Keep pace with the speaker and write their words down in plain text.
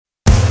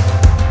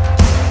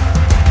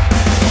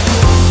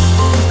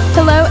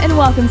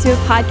welcome to a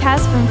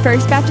podcast from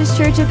First Baptist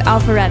Church of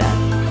Alpharetta.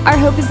 Our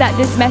hope is that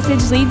this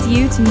message leads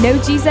you to know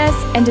Jesus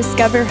and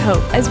discover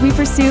hope as we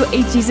pursue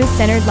a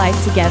Jesus-centered life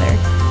together.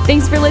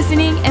 Thanks for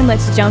listening, and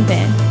let's jump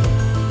in.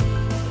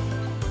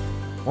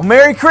 Well,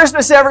 Merry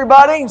Christmas,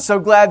 everybody. So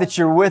glad that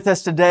you're with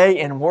us today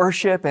in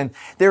worship. And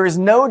there is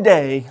no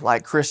day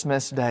like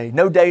Christmas Day,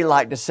 no day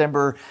like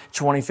December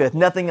 25th.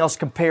 Nothing else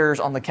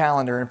compares on the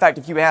calendar. In fact,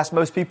 if you ask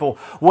most people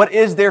what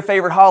is their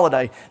favorite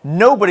holiday,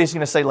 nobody's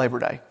going to say Labor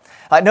Day.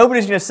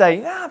 Nobody's going to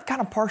say, I'm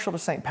kind of partial to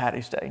St.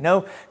 Patty's Day.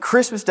 No,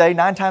 Christmas Day,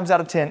 9 times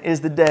out of 10, is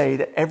the day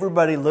that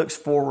everybody looks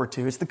forward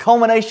to. It's the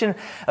culmination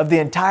of the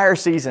entire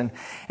season.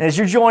 And as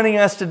you're joining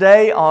us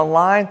today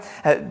online,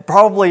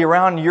 probably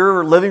around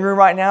your living room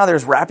right now,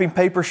 there's wrapping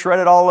paper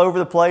shredded all over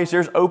the place.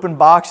 There's open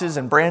boxes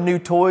and brand new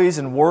toys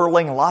and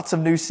whirling and lots of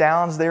new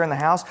sounds there in the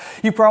house.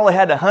 You probably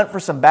had to hunt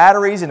for some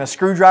batteries and a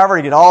screwdriver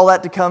to get all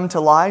that to come to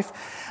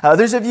life.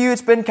 Others of you,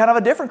 it's been kind of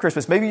a different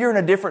Christmas. Maybe you're in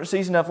a different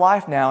season of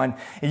life now, and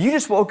you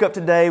just woke up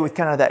today with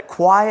kind of that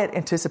quiet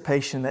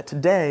anticipation that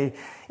today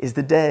is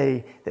the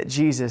day that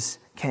Jesus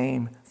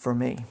came for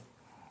me.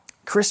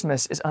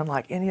 Christmas is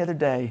unlike any other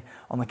day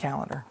on the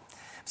calendar.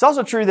 It's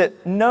also true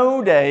that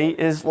no day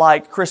is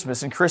like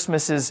Christmas, and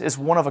Christmas is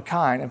one of a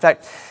kind. In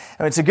fact,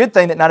 it's a good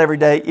thing that not every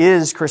day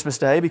is Christmas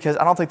Day, because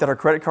I don't think that our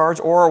credit cards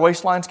or our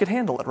waistlines could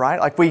handle it, right?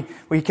 Like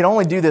we can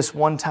only do this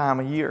one time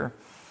a year.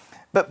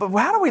 But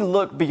how do we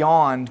look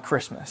beyond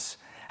Christmas?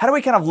 How do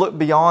we kind of look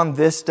beyond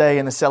this day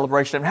and the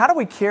celebration? And how do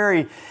we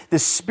carry the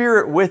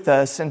Spirit with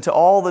us into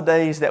all the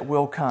days that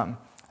will come?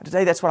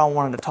 Today, that's what I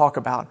wanted to talk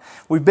about.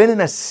 We've been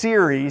in a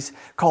series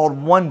called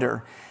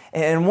Wonder.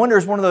 And wonder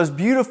is one of those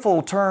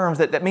beautiful terms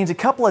that means a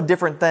couple of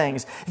different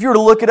things. If you were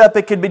to look it up,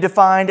 it could be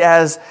defined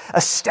as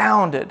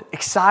astounded,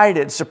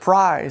 excited,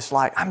 surprised,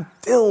 like I'm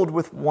filled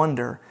with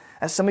wonder.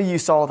 As some of you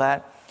saw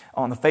that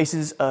on the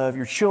faces of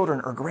your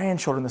children or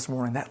grandchildren this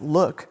morning, that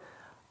look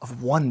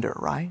of wonder,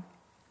 right?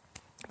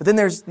 But then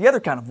there's the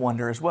other kind of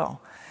wonder as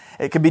well.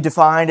 It could be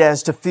defined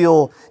as to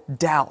feel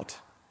doubt.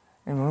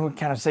 And we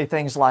kind of say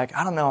things like,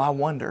 I don't know, I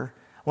wonder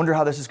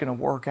how this is going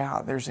to work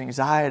out. There's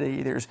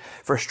anxiety, there's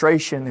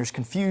frustration, there's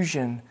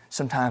confusion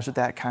sometimes with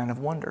that kind of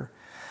wonder.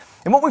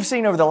 And what we've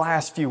seen over the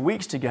last few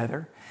weeks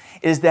together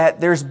is that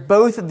there's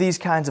both of these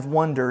kinds of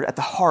wonder at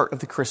the heart of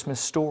the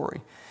Christmas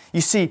story. You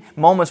see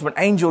moments when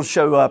angels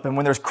show up and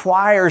when there's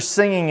choirs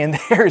singing and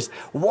there's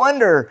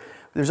wonder.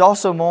 There's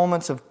also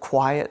moments of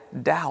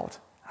quiet doubt.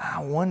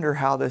 I wonder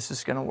how this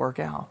is going to work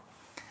out.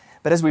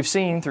 But as we've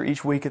seen through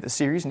each week of the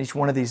series and each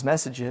one of these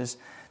messages,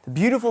 the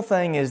beautiful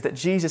thing is that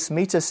Jesus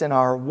meets us in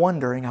our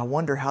wondering, I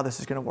wonder how this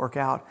is going to work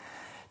out,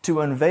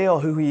 to unveil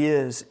who He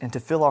is and to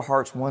fill our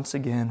hearts once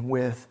again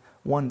with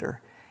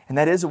wonder. And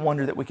that is a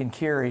wonder that we can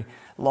carry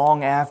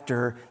long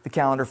after the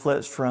calendar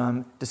flips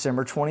from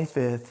December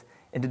 25th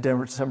into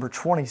December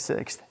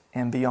 26th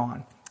and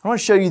beyond. I want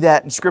to show you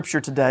that in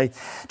Scripture today,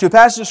 to a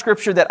passage of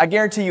Scripture that I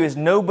guarantee you is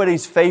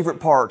nobody's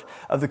favorite part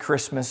of the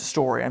Christmas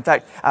story. In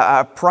fact,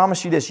 I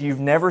promise you this, you've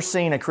never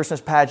seen a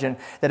Christmas pageant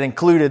that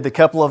included the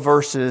couple of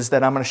verses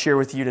that I'm going to share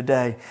with you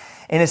today.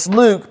 And it's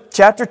Luke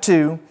chapter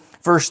 2,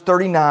 verse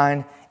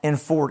 39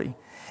 and 40.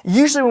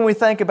 Usually when we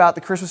think about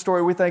the Christmas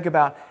story, we think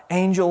about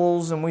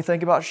angels and we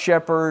think about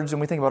shepherds and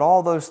we think about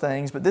all those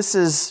things, but this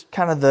is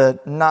kind of the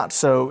not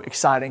so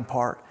exciting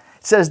part.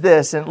 It says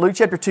this in Luke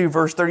chapter 2,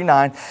 verse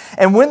 39,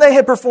 and when they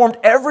had performed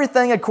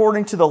everything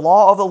according to the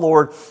law of the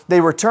Lord,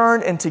 they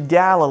returned into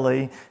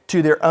Galilee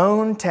to their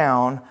own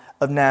town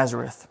of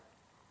Nazareth.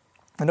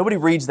 And nobody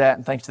reads that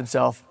and thinks to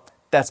themselves,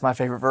 that's my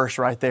favorite verse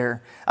right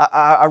there.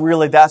 I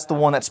really, that's the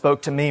one that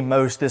spoke to me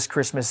most this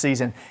Christmas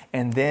season.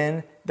 And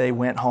then they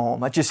went home.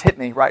 That just hit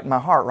me right in my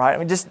heart, right? I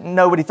mean, just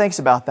nobody thinks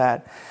about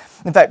that.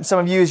 In fact, some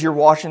of you, as you're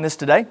watching this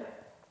today,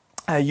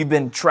 you've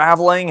been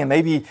traveling and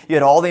maybe you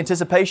had all the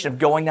anticipation of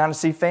going down to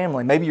see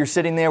family. Maybe you're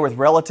sitting there with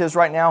relatives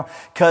right now,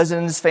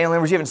 cousins, family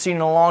members you haven't seen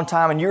in a long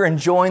time, and you're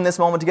enjoying this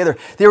moment together.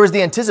 There was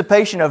the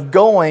anticipation of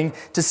going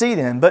to see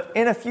them. But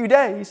in a few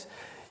days,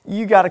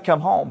 you got to come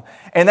home.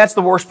 And that's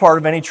the worst part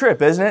of any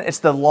trip, isn't it? It's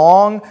the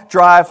long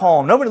drive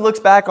home. Nobody looks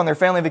back on their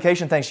family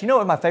vacation and thinks, you know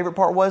what my favorite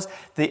part was?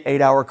 The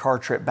 8-hour car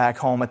trip back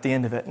home at the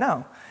end of it.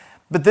 No.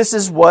 But this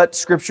is what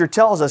Scripture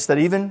tells us, that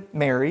even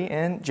Mary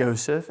and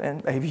Joseph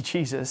and baby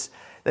Jesus,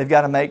 they've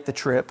got to make the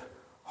trip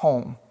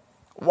home.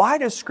 Why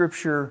does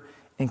Scripture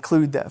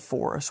include that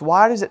for us?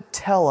 Why does it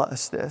tell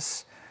us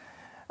this?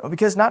 Well,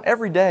 because not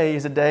every day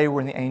is a day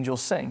when the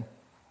angels sing.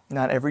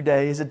 Not every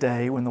day is a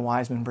day when the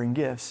wise men bring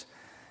gifts.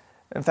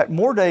 In fact,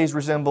 more days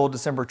resemble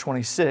December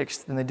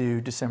 26th than they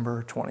do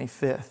December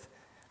 25th.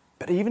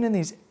 But even in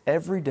these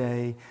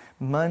everyday,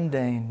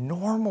 mundane,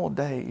 normal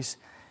days,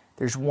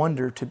 there's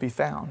wonder to be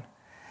found.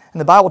 And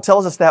the Bible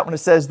tells us that when it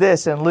says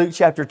this in Luke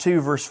chapter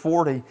 2, verse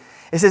 40.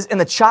 It says, and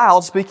the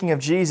child, speaking of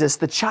Jesus,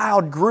 the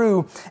child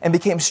grew and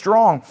became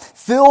strong,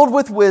 filled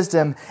with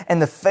wisdom,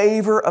 and the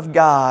favor of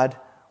God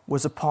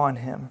was upon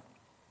him.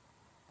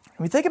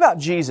 When we think about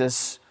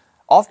Jesus,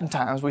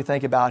 oftentimes we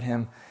think about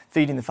Him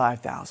feeding the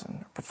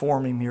 5,000,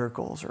 performing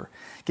miracles, or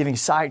giving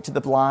sight to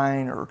the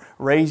blind, or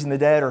raising the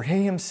dead, or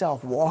He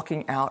Himself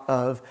walking out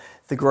of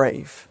the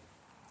grave.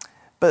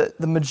 But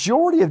the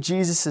majority of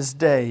Jesus'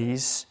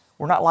 days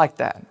were not like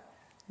that.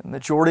 The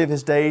majority of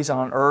His days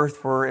on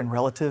earth were in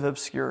relative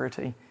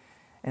obscurity,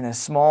 in a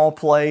small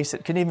place.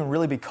 It couldn't even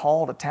really be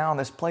called a town.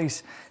 This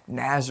place,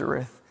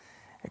 Nazareth,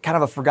 kind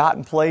of a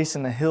forgotten place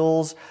in the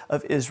hills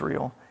of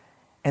Israel.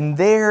 And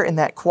there, in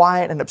that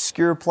quiet and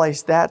obscure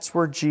place, that's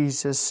where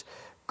Jesus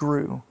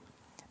grew.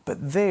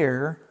 But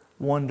there,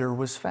 wonder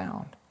was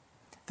found.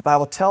 The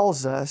Bible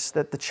tells us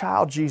that the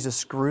child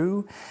Jesus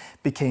grew,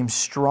 became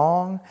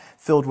strong,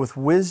 filled with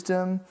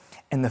wisdom,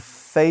 and the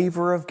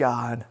favor of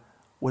God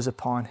was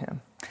upon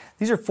Him.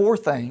 These are 4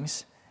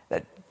 things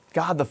that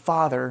God the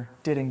Father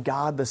did in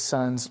God the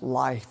Son's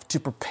life to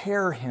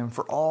prepare Him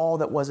for all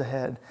that was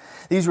ahead.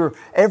 These were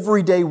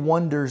everyday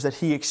wonders that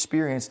He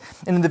experienced.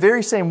 And in the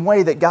very same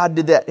way that God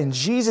did that in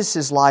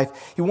Jesus'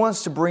 life, He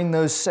wants to bring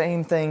those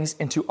same things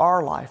into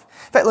our life.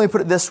 In fact, let me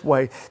put it this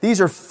way. These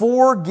are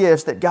 4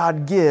 gifts that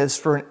God gives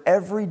for an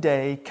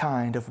everyday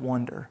kind of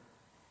wonder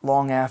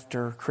long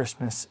after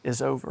Christmas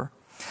is over.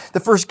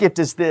 The first gift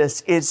is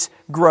this, it's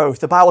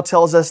growth. The Bible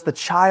tells us the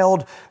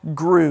child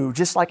grew.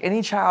 Just like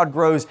any child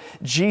grows,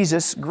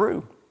 Jesus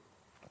grew.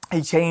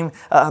 He became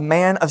a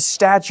man of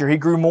stature. He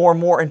grew more and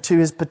more into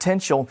His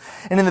potential.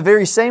 And in the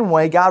very same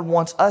way, God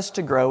wants us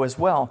to grow as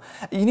well.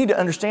 You need to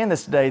understand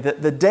this today,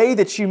 that the day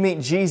that you meet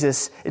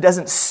Jesus, it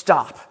doesn't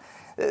stop.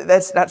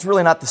 That's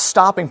really not the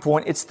stopping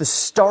point. It's the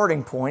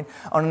starting point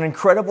on an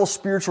incredible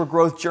spiritual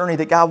growth journey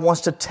that God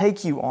wants to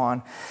take you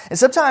on. And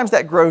sometimes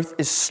that growth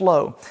is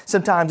slow.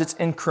 Sometimes it's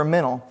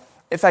incremental.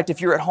 In fact, if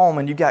you're at home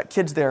and you've got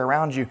kids there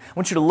around you, I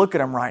want you to look at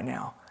them right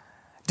now.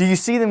 Do you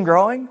see them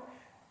growing?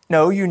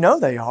 No, you know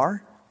they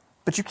are,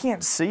 but you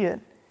can't see it.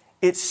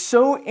 It's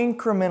so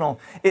incremental.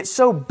 It's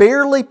so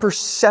barely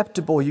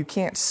perceptible you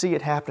can't see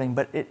it happening,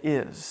 but it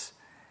is.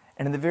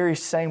 And in the very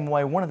same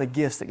way, one of the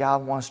gifts that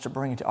God wants to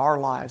bring into our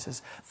lives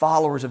as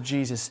followers of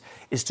Jesus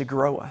is to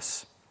grow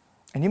us.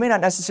 And you may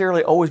not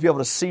necessarily always be able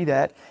to see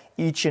that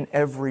each and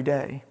every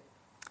day.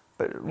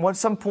 But at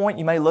some point,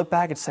 you may look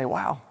back and say,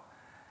 wow,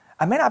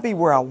 I may not be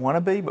where I want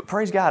to be, but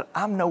praise God,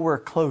 I'm nowhere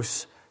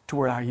close to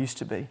where I used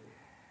to be.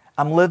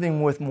 I'm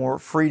living with more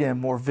freedom,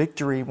 more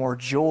victory, more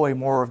joy,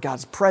 more of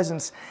God's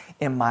presence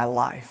in my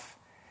life.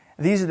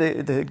 These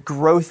are the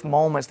growth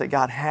moments that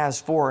God has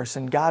for us.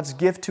 And God's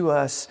gift to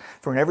us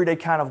for an everyday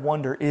kind of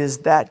wonder is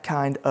that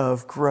kind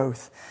of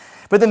growth.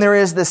 But then there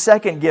is the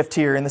second gift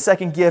here. And the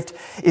second gift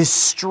is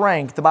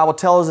strength. The Bible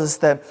tells us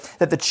that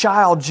the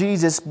child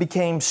Jesus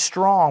became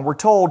strong. We're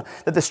told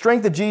that the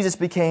strength of Jesus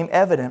became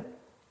evident.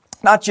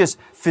 Not just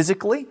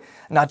physically,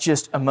 not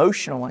just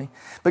emotionally,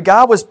 but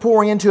God was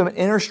pouring into Him an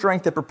inner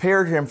strength that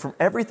prepared Him from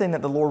everything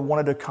that the Lord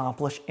wanted to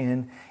accomplish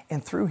in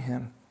and through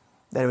Him.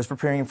 That it was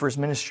preparing Him for His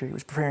ministry. It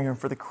was preparing Him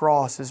for the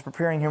cross. It was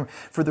preparing Him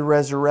for the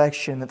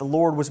resurrection. That the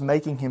Lord was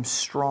making Him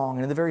strong.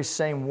 And in the very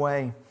same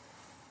way,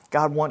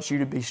 God wants you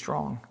to be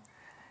strong.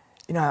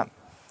 You know, I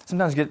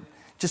sometimes get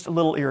just a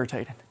little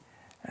irritated.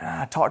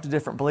 I talk to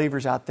different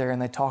believers out there and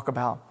they talk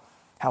about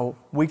how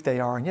weak they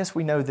are. And yes,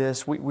 we know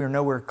this. We are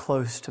nowhere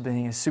close to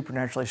being as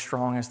supernaturally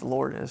strong as the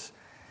Lord is.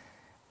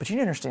 But you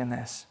need to understand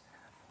this.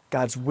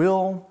 God's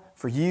will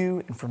for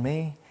you and for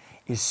me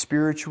is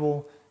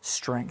spiritual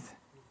strength.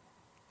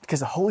 Because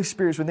the Holy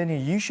Spirit is within you,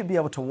 you should be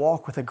able to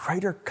walk with a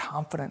greater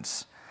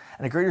confidence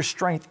and a greater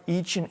strength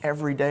each and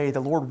every day. The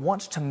Lord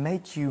wants to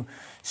make you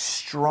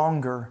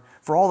stronger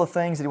for all the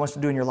things that He wants to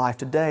do in your life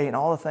today and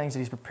all the things that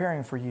He's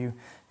preparing for you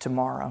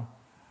tomorrow.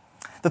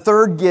 The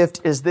third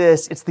gift is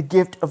this. It's the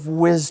gift of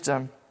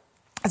wisdom.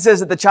 It says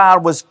that the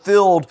child was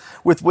filled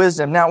with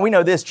wisdom. Now, we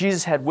know this.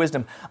 Jesus had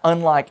wisdom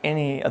unlike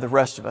any of the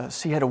rest of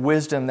us. He had a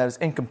wisdom that is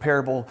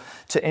incomparable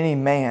to any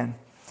man.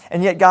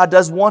 And yet God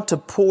does want to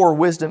pour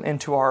wisdom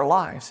into our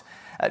lives.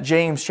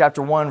 James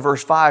chapter 1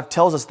 verse 5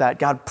 tells us that.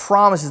 God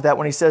promises that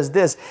when He says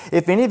this,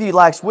 if any of you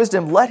lacks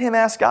wisdom, let him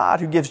ask God,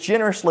 who gives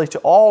generously to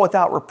all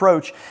without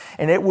reproach,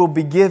 and it will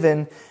be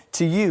given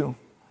to you.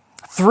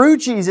 Through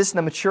Jesus and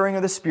the maturing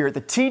of the Spirit,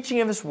 the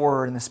teaching of His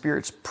Word and the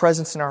Spirit's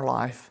presence in our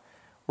life,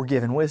 we're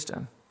given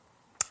wisdom.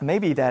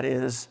 Maybe that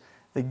is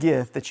the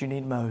gift that you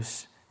need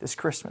most this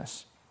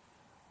Christmas.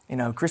 You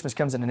know, Christmas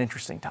comes at an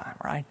interesting time,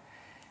 right?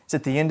 It's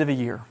at the end of a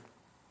year.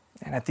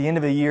 And at the end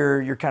of a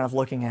year, you're kind of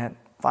looking at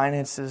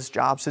finances,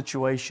 job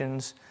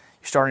situations.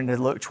 You're starting to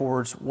look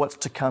towards what's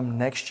to come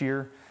next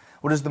year.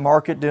 What is the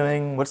market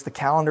doing? What's the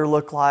calendar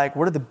look like?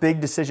 What are the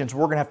big decisions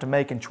we're going to have to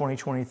make in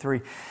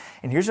 2023?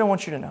 And here's what I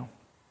want you to know.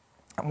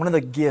 One of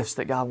the gifts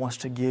that God wants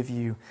to give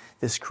you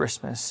this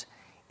Christmas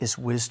is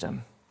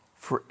wisdom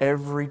for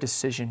every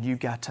decision you've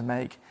got to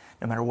make,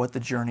 no matter what the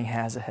journey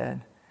has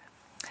ahead.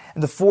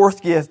 And the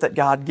fourth gift that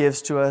God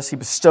gives to us, He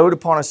bestowed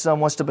upon us, Son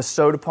wants to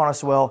bestow upon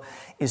us well,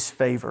 is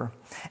favor.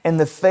 And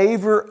the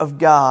favor of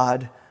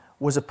God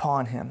was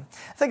upon Him.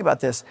 Think about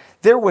this.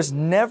 There was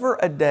never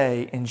a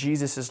day in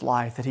Jesus'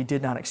 life that He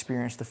did not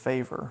experience the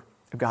favor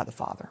of God the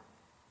Father.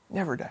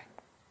 Never a day.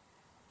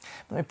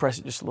 Let me press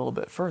it just a little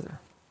bit further.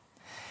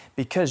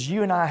 because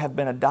you and I have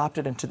been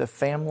adopted into the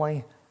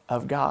family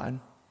of God,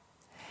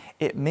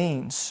 it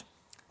means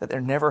that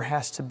there never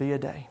has to be a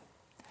day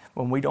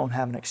when we don't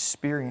have an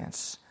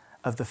experience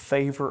of the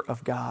favor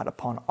of God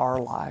upon our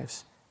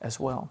lives as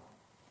well.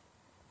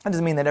 That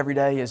doesn't mean that every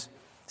day is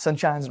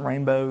sunshines and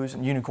rainbows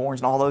and unicorns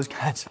and all those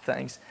kinds of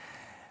things.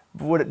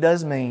 But what it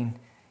does mean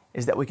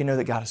is that we can know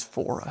that God is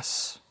for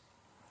us.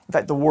 In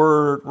fact, the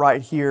word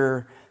right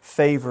here,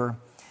 favor,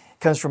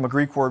 comes from a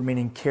Greek word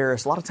meaning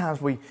charis. A lot of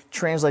times we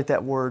translate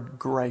that word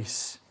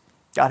grace.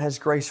 God has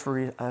grace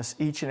for us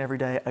each and every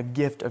day, a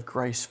gift of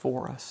grace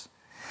for us.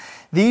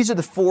 These are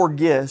the 4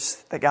 gifts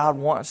that God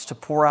wants to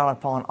pour out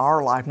upon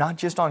our life, not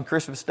just on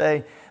Christmas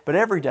Day, but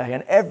every day,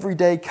 an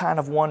everyday kind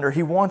of wonder.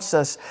 He wants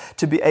us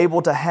to be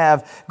able to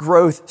have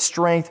growth,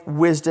 strength,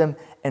 wisdom,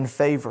 and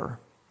favor.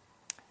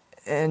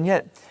 And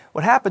yet,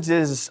 what happens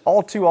is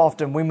all too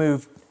often we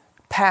move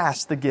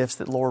past the gifts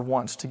that the Lord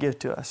wants to give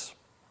to us.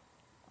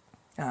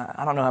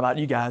 I don't know about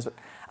you guys, but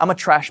I'm a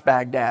trash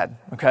bag dad,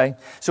 okay?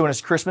 So when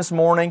it's Christmas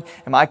morning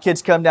and my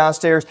kids come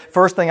downstairs,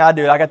 first thing I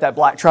do, I got that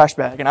black trash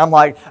bag and I'm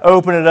like,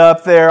 open it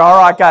up there. All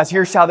right, guys,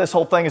 here's how this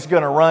whole thing is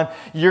going to run.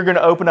 You're going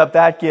to open up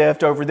that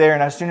gift over there,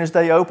 and as soon as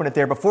they open it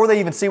there, before they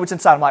even see what's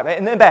inside, I'm like,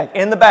 in the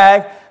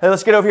bag. Hey,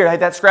 let's get over here. Hey,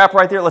 that scrap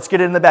right there, let's get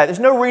it in the bag. There's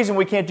no reason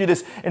we can't do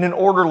this in an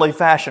orderly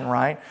fashion,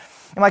 right?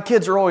 And my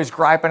kids are always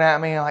griping at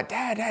me, like,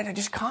 Dad,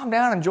 just calm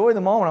down, enjoy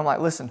the moment. I'm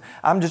like, listen,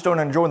 I'm just going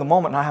to enjoy the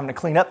moment, not having to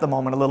clean up the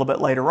moment a little bit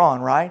later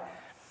on, right?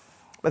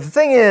 But the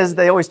thing is,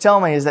 they always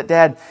tell me is that,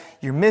 Dad,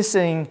 you're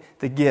missing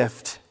the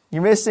gift.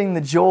 You're missing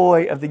the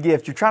joy of the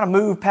gift. You're trying to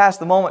move past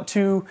the moment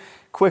too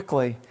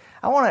quickly.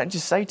 I want to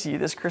just say to you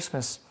this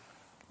Christmas,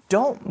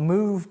 don't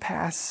move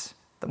past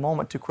the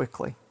moment too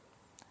quickly.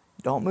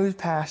 Don't move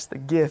past the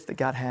gift that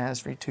God has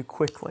for you too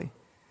quickly.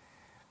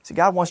 See,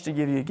 God wants to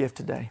give you a gift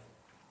today.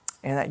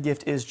 And that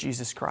gift is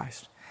Jesus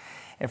Christ.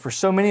 And for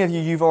so many of you,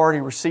 you've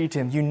already received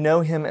Him. You know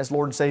Him as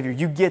Lord and Savior.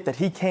 You get that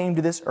He came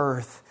to this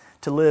earth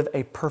to live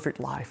a perfect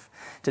life,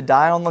 to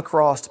die on the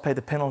cross to pay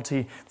the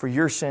penalty for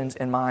your sins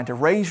and mine, to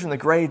raise from the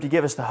grave to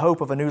give us the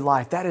hope of a new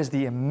life. That is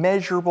the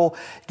immeasurable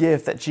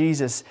gift that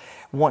Jesus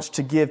wants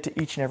to give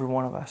to each and every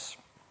one of us.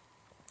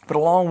 But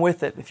along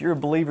with it, if you're a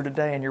believer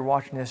today and you're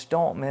watching this,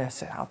 don't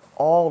miss out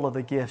all of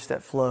the gifts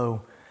that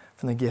flow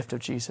from the gift of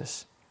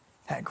Jesus.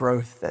 That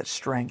growth, that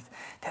strength,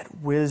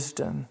 that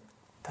wisdom,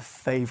 the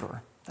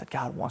favor that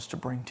God wants to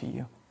bring to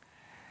you.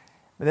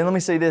 But then let me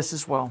say this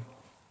as well.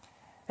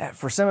 That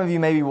for some of you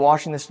maybe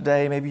watching this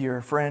today, maybe you're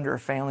a friend or a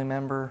family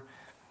member,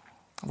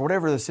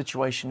 whatever the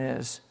situation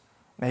is,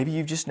 maybe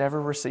you've just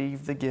never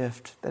received the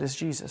gift that is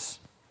Jesus.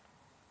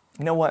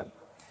 You know what?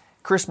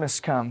 Christmas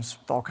comes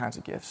with all kinds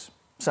of gifts.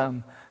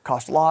 Some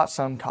cost a lot,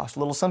 some cost a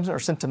little. Some are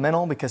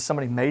sentimental because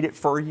somebody made it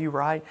for you,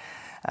 right?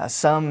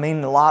 Some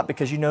mean a lot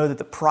because you know that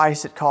the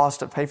price it costs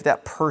to pay for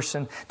that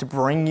person to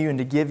bring you and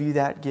to give you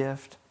that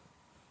gift.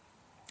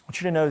 I want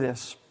you to know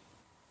this.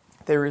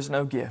 There is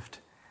no gift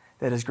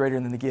that is greater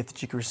than the gift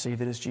that you can receive,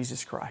 that is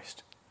Jesus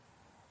Christ.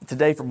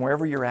 Today, from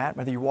wherever you're at,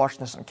 whether you're watching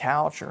this on a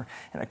couch or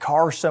in a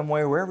car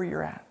somewhere, wherever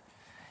you're at,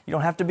 you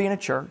don't have to be in a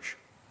church.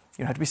 You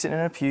don't have to be sitting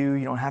in a pew.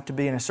 You don't have to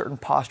be in a certain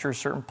posture, a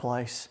certain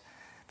place.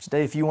 But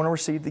today, if you want to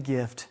receive the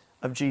gift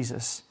of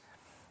Jesus,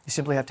 you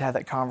simply have to have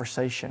that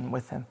conversation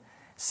with Him.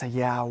 Say,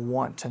 yeah, I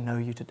want to know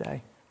you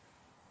today.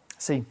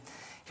 See,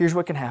 here's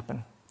what can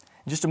happen.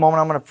 In just a moment,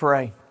 I'm going to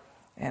pray,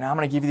 and I'm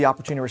going to give you the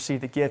opportunity to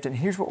receive the gift. And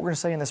here's what we're going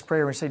to say in this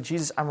prayer. We're going to say,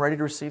 Jesus, I'm ready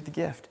to receive the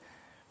gift.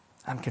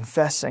 I'm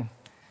confessing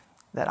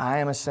that I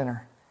am a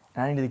sinner,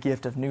 and I need the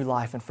gift of new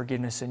life and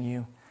forgiveness in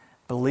you.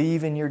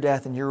 Believe in your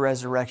death and your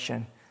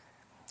resurrection,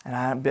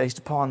 and based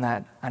upon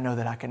that, I know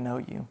that I can know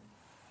you.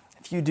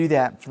 If you do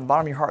that from the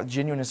bottom of your heart, the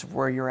genuineness of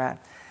where you're at,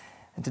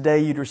 and today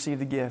you'd receive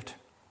the gift.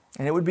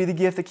 And it would be the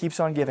gift that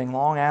keeps on giving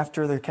long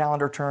after the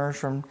calendar turns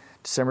from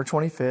December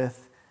 25th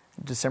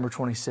to December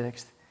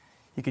 26th.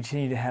 You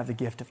continue to have the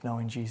gift of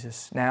knowing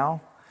Jesus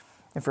now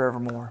and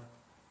forevermore.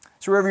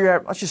 So wherever you're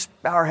at, let's just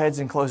bow our heads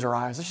and close our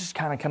eyes. Let's just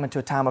kind of come into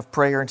a time of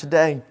prayer. And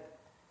today,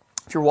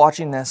 if you're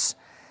watching this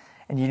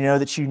and you know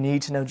that you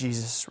need to know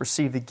Jesus,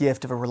 receive the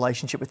gift of a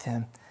relationship with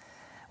Him,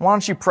 why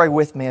don't you pray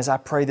with me as I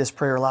pray this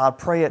prayer aloud?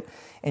 Pray it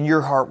in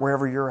your heart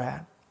wherever you're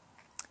at.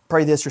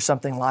 Pray this or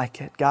something like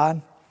it.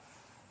 God,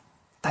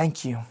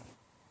 thank you.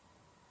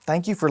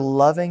 Thank you for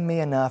loving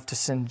me enough to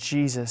send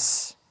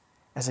Jesus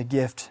as a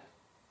gift.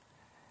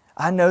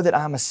 I know that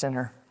I'm a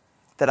sinner,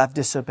 that I've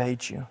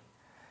disobeyed you.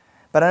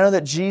 But I know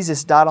that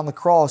Jesus died on the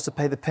cross to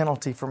pay the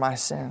penalty for my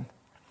sin.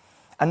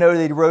 I know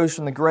that He rose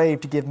from the grave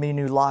to give me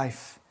new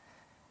life.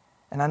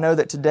 And I know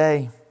that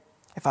today,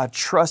 if I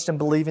trust and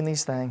believe in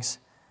these things,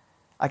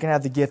 I can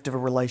have the gift of a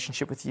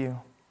relationship with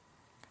you.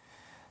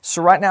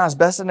 So right now, as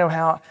best I know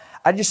how,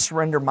 I just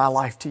surrender my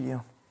life to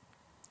you.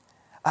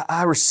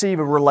 I receive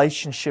a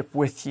relationship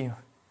with you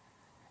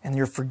and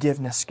your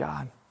forgiveness,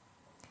 God.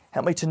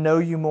 Help me to know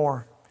you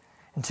more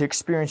and to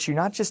experience you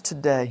not just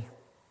today,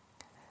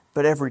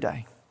 but every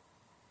day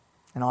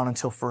and on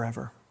until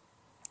forever.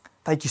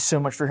 Thank you so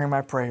much for hearing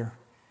my prayer,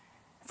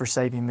 for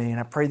saving me. And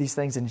I pray these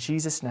things in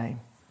Jesus' name.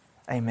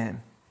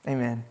 Amen.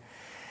 Amen.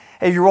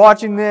 If you're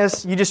watching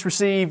this, you just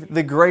received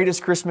the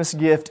greatest Christmas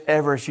gift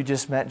ever if you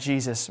just met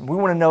Jesus. We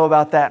want to know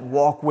about that and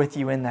walk with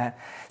you in that.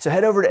 So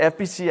head over to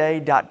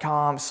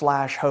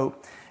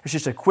fbca.com/hope. There's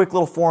just a quick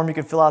little form you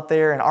can fill out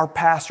there, and our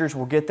pastors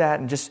will get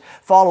that and just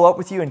follow up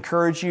with you,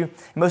 encourage you,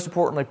 and most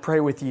importantly, pray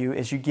with you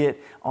as you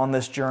get on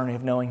this journey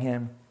of knowing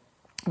Him.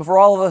 But for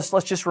all of us,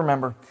 let's just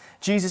remember,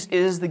 Jesus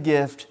is the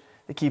gift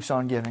that keeps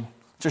on giving.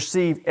 Let's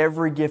receive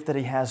every gift that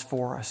He has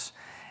for us.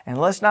 And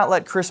let's not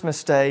let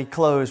Christmas Day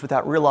close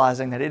without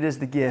realizing that it is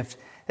the gift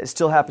that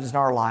still happens in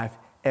our life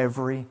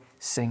every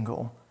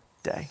single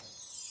day.